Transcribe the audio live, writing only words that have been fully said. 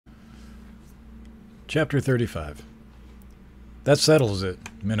Chapter 35. That settles it,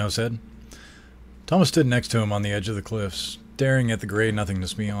 Minho said. Thomas stood next to him on the edge of the cliffs, staring at the gray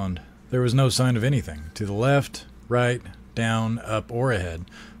nothingness beyond. There was no sign of anything, to the left, right, down, up, or ahead,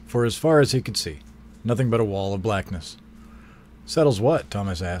 for as far as he could see. Nothing but a wall of blackness. Settles what?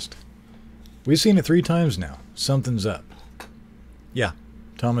 Thomas asked. We've seen it 3 times now. Something's up. Yeah,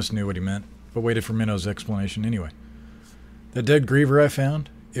 Thomas knew what he meant, but waited for Minho's explanation anyway. That dead Griever I found?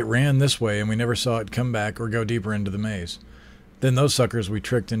 It ran this way, and we never saw it come back or go deeper into the maze. Then those suckers we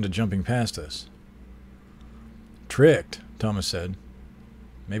tricked into jumping past us. Tricked, Thomas said.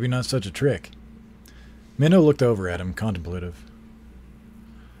 Maybe not such a trick. Minho looked over at him, contemplative.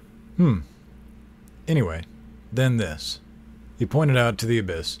 Anyway, then this. He pointed out to the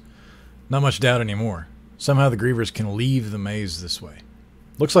abyss. Not much doubt anymore. Somehow the Grievers can leave the maze this way.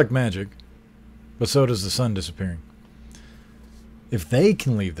 Looks like magic, but so does the sun disappearing. If they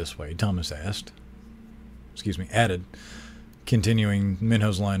can leave this way, Thomas added, continuing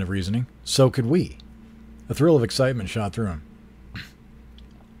Minho's line of reasoning, so could we. A thrill of excitement shot through him.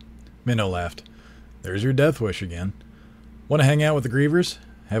 Minho laughed. There's your death wish again. Want to hang out with the Grievers?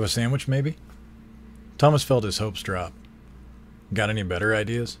 Have a sandwich, maybe? Thomas felt his hopes drop. Got any better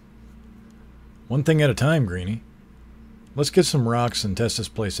ideas? One thing at a time, Greenie. Let's get some rocks and test this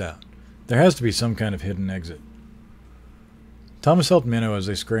place out. There has to be some kind of hidden exit. Thomas helped Minho as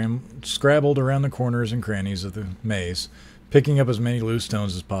they scrabbled around the corners and crannies of the maze, picking up as many loose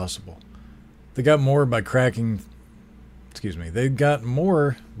stones as possible. They got more by thumbing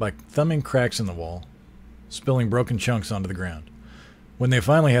cracks in the wall, spilling broken chunks onto the ground. When they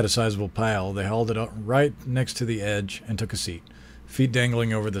finally had a sizable pile, they hauled it up right next to the edge and took a seat, feet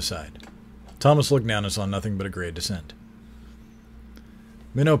dangling over the side. Thomas looked down and saw nothing but a grade descent.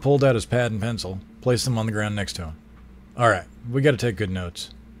 Minho pulled out his pad and pencil, placed them on the ground next to him. All right, we got to take good notes.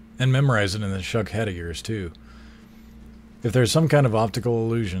 And memorize it in the shuck head of yours, too. If there's some kind of optical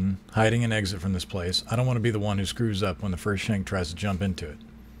illusion hiding an exit from this place, I don't want to be the one who screws up when the first shank tries to jump into it.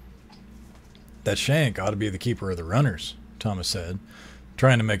 That shank ought to be the keeper of the runners, Thomas said,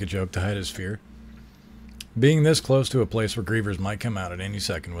 trying to make a joke to hide his fear. Being this close to a place where Grievers might come out at any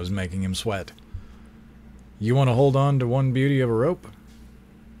second was making him sweat. You want to hold on to one beauty of a rope?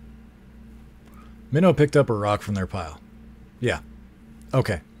 Minho picked up a rock from their pile. Yeah.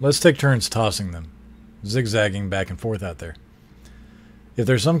 Okay, let's take turns tossing them, zigzagging back and forth out there. If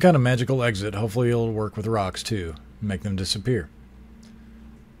there's some kind of magical exit, hopefully it'll work with rocks too, make them disappear.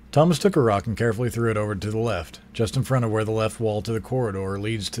 Thomas took a rock and carefully threw it over to the left, just in front of where the left wall to the corridor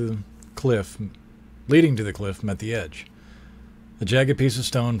leading to the cliff met the edge. A jagged piece of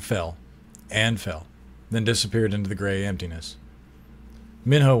stone fell, then disappeared into the gray emptiness.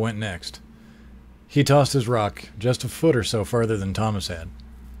 Minho went next. He tossed his rock just a foot or so farther than Thomas had.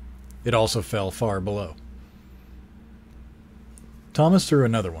 It also fell far below. Thomas threw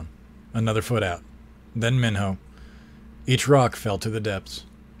another one, another foot out. Then Minho. Each rock fell to the depths.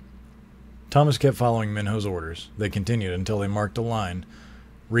 Thomas kept following Minho's orders. They continued until they marked a line,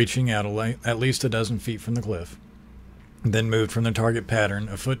 reaching out at least a dozen feet from the cliff, then moved from their target pattern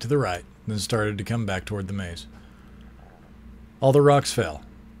a foot to the right, then started to come back toward the maze. All the rocks fell.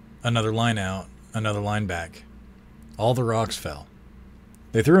 Another line out, another line back. All the rocks fell.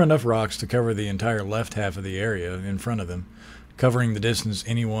 They threw enough rocks to cover the entire left half of the area in front of them, covering the distance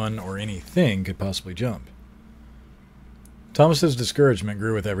anyone or anything could possibly jump. Thomas's discouragement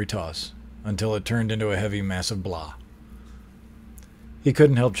grew with every toss, until it turned into a heavy mass of blah. He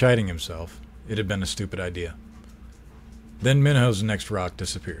couldn't help chiding himself. It had been a stupid idea. Then Minho's next rock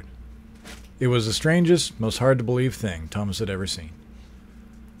disappeared. It was the strangest, most hard-to-believe thing Thomas had ever seen.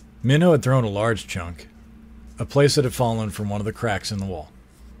 Minho had thrown a large chunk, a place that had fallen from one of the cracks in the wall.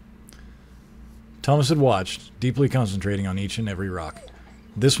 Thomas had watched, deeply concentrating on each and every rock.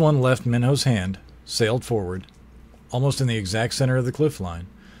 This one left Minho's hand, sailed forward, almost in the exact center of the cliff line,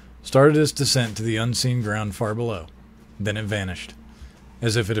 started its descent to the unseen ground far below. Then it vanished,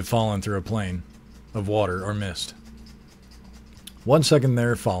 as if it had fallen through a plane of water or mist. 1 second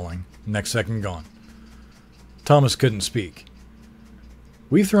there falling, next second gone. Thomas couldn't speak.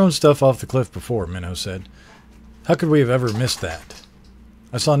 We've thrown stuff off the cliff before, Minho said. How could we have ever missed that?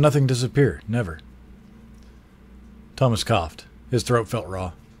 I saw nothing disappear, never. Thomas coughed. His throat felt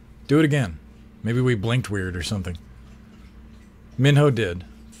raw. Do it again. Maybe we blinked weird or something. Minho did,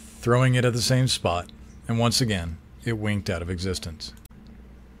 throwing it at the same spot, and once again, it winked out of existence.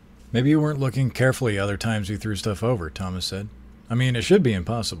 Maybe you weren't looking carefully other times you threw stuff over, Thomas said. I mean, it should be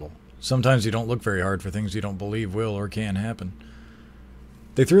impossible. Sometimes you don't look very hard for things you don't believe will or can happen.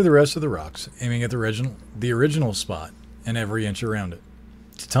 They threw the rest of the rocks, aiming at the original spot and every inch around it.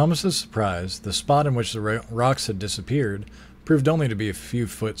 To Thomas's surprise, the spot in which the rocks had disappeared proved only to be a few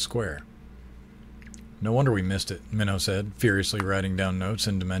foot square. No wonder we missed it, Minho said, furiously writing down notes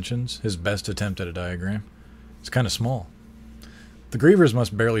and dimensions, his best attempt at a diagram. It's kind of small. The Grievers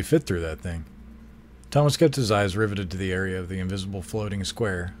must barely fit through that thing. Thomas kept his eyes riveted to the area of the invisible floating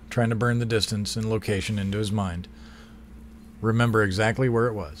square, trying to burn the distance and location into his mind. Remember exactly where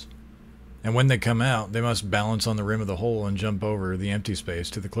it was. And when they come out, they must balance on the rim of the hole and jump over the empty space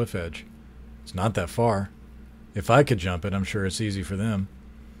to the cliff edge. It's not that far. If I could jump it, I'm sure it's easy for them.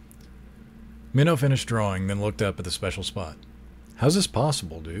 Minho finished drawing, then looked up at the special spot. How's this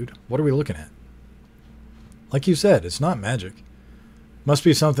possible, dude? What are we looking at? Like you said, it's not magic. Must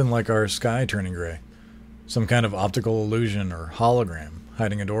be something like our sky turning gray. Some kind of optical illusion or hologram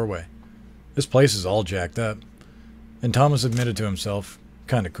hiding a doorway. This place is all jacked up. And Thomas admitted to himself,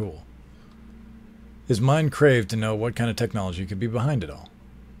 kinda cool. His mind craved to know what kind of technology could be behind it all.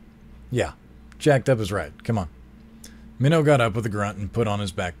 Yeah, jacked up is right. Come on. Minho got up with a grunt and put on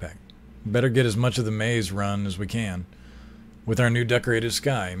his backpack. Better get as much of the maze run as we can. With our new decorated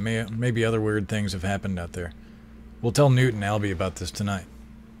sky, maybe other weird things have happened out there. We'll tell Newt and Albie about this tonight.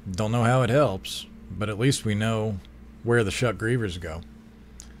 Don't know how it helps, but at least we know where the shuck Grievers go.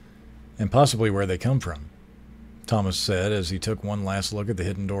 And possibly where they come from, Thomas said as he took one last look at the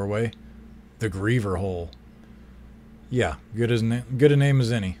hidden doorway. The Griever hole. Yeah, good a name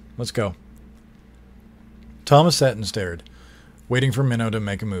as any. Let's go. Thomas sat and stared, waiting for Minho to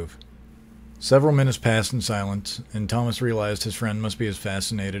make a move. Several minutes passed in silence, and Thomas realized his friend must be as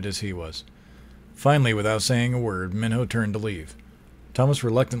fascinated as he was. Finally, without saying a word, Minho turned to leave. Thomas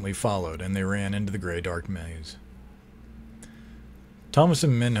reluctantly followed, and they ran into the gray, dark maze. Thomas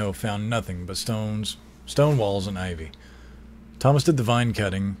and Minho found nothing but stone walls and ivy. Thomas did the vine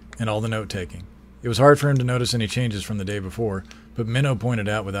cutting and all the note-taking. It was hard for him to notice any changes from the day before, but Minho pointed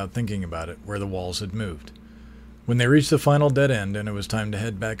out without thinking about it where the walls had moved. When they reached the final dead end and it was time to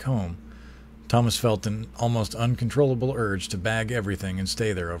head back home, Thomas felt an almost uncontrollable urge to bag everything and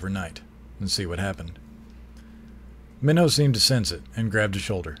stay there overnight and see what happened. Minho seemed to sense it and grabbed his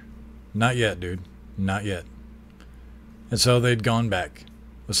shoulder. Not yet, dude. Not yet. And so they'd gone back.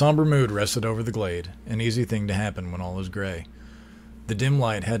 A somber mood rested over the glade, an easy thing to happen when all is gray. The dim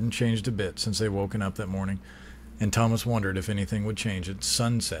light hadn't changed a bit since they woken up that morning, and Thomas wondered if anything would change at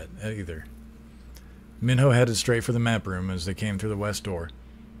sunset either. Minho headed straight for the map room as they came through the west door.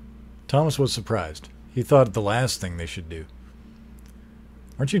 Thomas was surprised. He thought it the last thing they should do.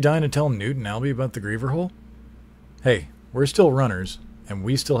 Aren't you dying to tell Newt and Albie about the Griever hole? Hey, we're still runners, and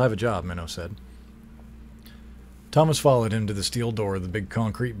we still have a job, Minho said. Thomas followed him to the steel door of the big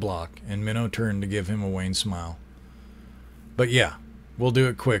concrete block, and Minho turned to give him a wan smile. But yeah, we'll do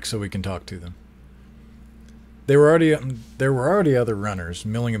it quick so we can talk to them. There were already other runners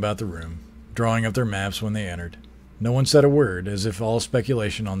milling about the room, drawing up their maps when they entered. No one said a word, as if all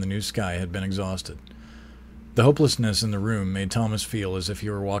speculation on the new sky had been exhausted. The hopelessness in the room made Thomas feel as if he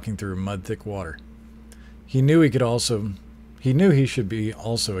were walking through mud-thick water. He knew he should be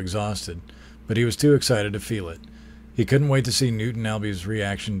also exhausted, but he was too excited to feel it. He couldn't wait to see Newt and Albie's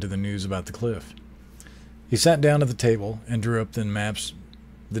reaction to the news about the cliff. He sat down at the table and drew up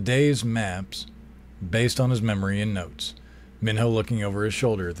the day's maps, based on his memory and notes, Minho looking over his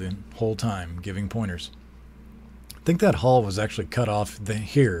shoulder the whole time, giving pointers. I think that hall was actually cut off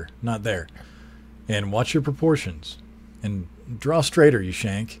here, not there. And watch your proportions. And draw straighter, you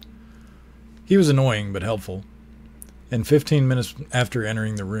shank. He was annoying but helpful. And 15 minutes after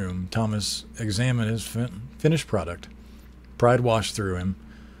entering the room, Thomas examined his finished product. Pride washed through him.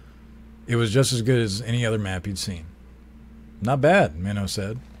 It was just as good as any other map he'd seen. Not bad, Minho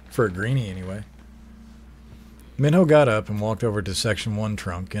said. For a greenie, anyway. Minho got up and walked over to Section 1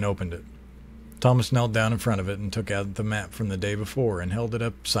 trunk and opened it. Thomas knelt down in front of it and took out the map from the day before and held it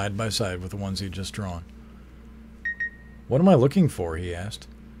up side by side with the ones he'd just drawn. What am I looking for? He asked.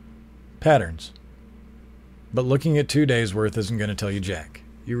 Patterns. But looking at 2 days' worth isn't going to tell you jack.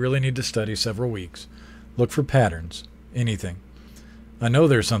 You really need to study several weeks. Look for patterns. Anything. I know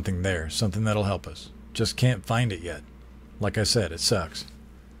there's something there, something that'll help us. Just can't find it yet. Like I said, it sucks.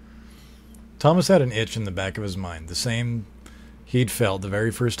 Thomas had an itch in the back of his mind, the same he'd felt the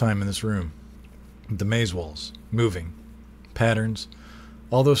very first time in this room. The maze walls, moving, patterns,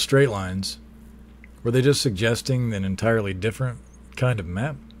 all those straight lines. Were they just suggesting an entirely different kind of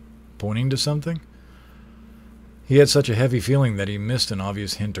map? Pointing to something? He had such a heavy feeling that he missed an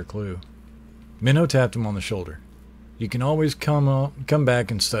obvious hint or clue. Minho tapped him on the shoulder. You can always come back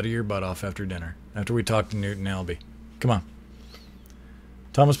and study your butt off after dinner, after we talk to Newt and Albie. Come on.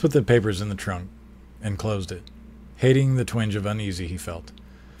 Thomas put the papers in the trunk and closed it, hating the twinge of uneasy he felt.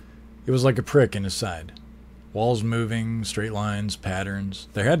 It was like a prick in his side. Walls moving, straight lines, patterns.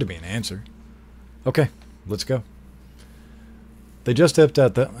 There had to be an answer. Okay, let's go. They just stepped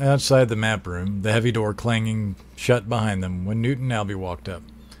outside the map room, the heavy door clanging shut behind them, when Newt and Albie walked up,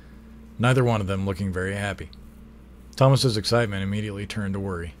 neither one of them looking very happy. Thomas's excitement immediately turned to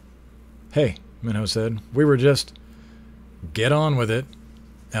worry. Hey, Minho said, we were just... Get on with it,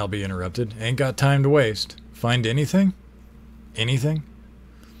 Albie interrupted. Ain't got time to waste. Find anything? Anything?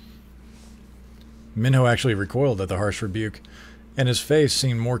 Minho actually recoiled at the harsh rebuke, and his face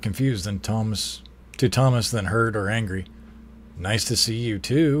seemed more confused than Thomas than hurt or angry. Nice to see you,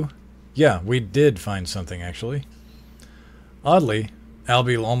 too. Yeah, we did find something, actually. Oddly,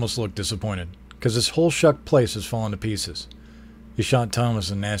 Albie almost looked disappointed, because this whole shuck place has fallen to pieces. He shot Thomas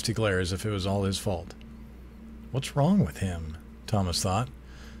a nasty glare as if it was all his fault. What's wrong with him? Thomas thought,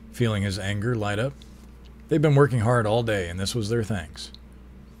 feeling his anger light up. They'd been working hard all day, and this was their thanks.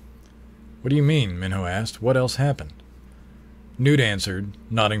 What do you mean? Minho asked. What else happened? Newt answered,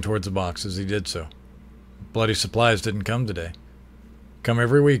 nodding towards the box as he did so. Bloody supplies didn't come today. Come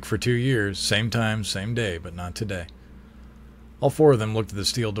every week for 2 years, same time, same day, but not today. All four of them looked at the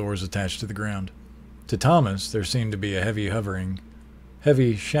steel doors attached to the ground. To Thomas, there seemed to be a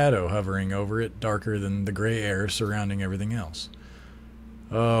heavy shadow hovering over it, darker than the gray air surrounding everything else.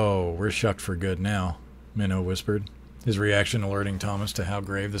 Oh, we're shucked for good now, Minho whispered, his reaction alerting Thomas to how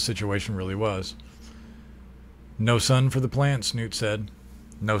grave the situation really was. No sun for the plants, Newt said.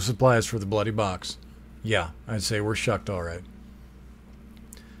 No supplies for the bloody box. Yeah, I'd say we're shucked all right.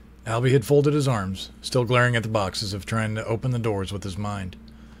 Albie had folded his arms, still glaring at the box as if trying to open the doors with his mind.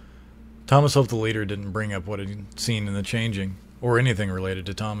 Thomas hoped the leader didn't bring up what he'd seen in the changing, or anything related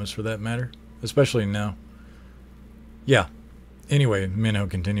to Thomas for that matter, especially now. Yeah. Anyway, Minho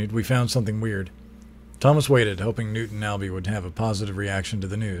continued, we found something weird. Thomas waited, hoping Newt and Albie would have a positive reaction to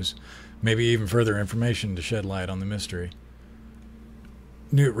the news, maybe even further information to shed light on the mystery.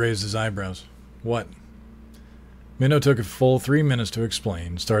 Newt raised his eyebrows. What? Minho took a full 3 minutes to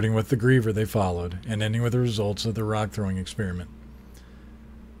explain, starting with the Griever they followed, and ending with the results of the rock-throwing experiment.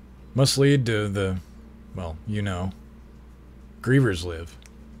 Must lead to the, well, you know. Grievers live,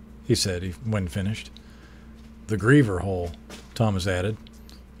 he said when finished. The Griever hole, Thomas added.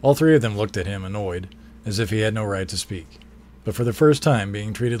 All three of them looked at him, annoyed, as if he had no right to speak. But for the first time,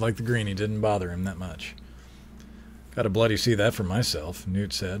 being treated like the greenie didn't bother him that much. Gotta bloody see that for myself,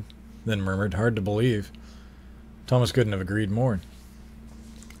 Newt said, then murmured, hard to believe. Thomas couldn't have agreed more.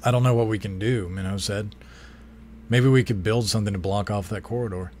 I don't know what we can do, Minho said. Maybe we could build something to block off that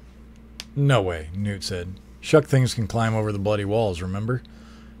corridor. No way, Newt said. Shuck things can climb over the bloody walls, remember?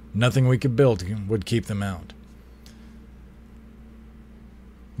 Nothing we could build would keep them out.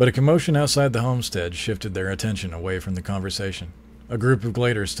 But a commotion outside the homestead shifted their attention away from the conversation. A group of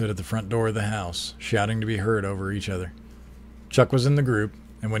gladers stood at the front door of the house, shouting to be heard over each other. Chuck was in the group,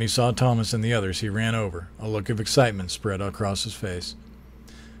 and when he saw Thomas and the others, he ran over, a look of excitement spread across his face.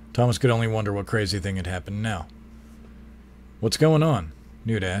 Thomas could only wonder what crazy thing had happened now. What's going on?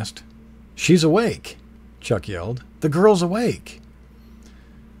 Newt asked. She's awake, Chuck yelled. The girl's awake.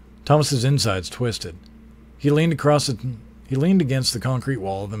 Thomas's insides twisted. He leaned against the concrete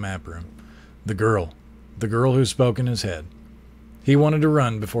wall of the map room. The girl who spoke in his head. He wanted to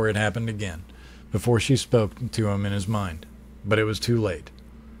run before it happened again, before she spoke to him in his mind. But it was too late.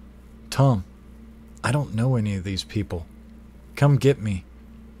 Tom, I don't know any of these people. Come get me.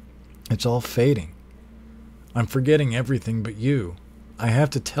 It's all fading. I'm forgetting everything but you. I have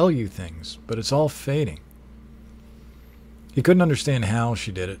to tell you things, but it's all fading. He couldn't understand how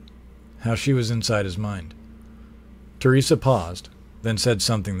she did it, how she was inside his mind. Teresa paused, then said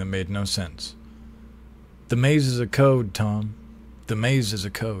something that made no sense. The maze is a code, Tom. The maze is a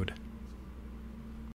code.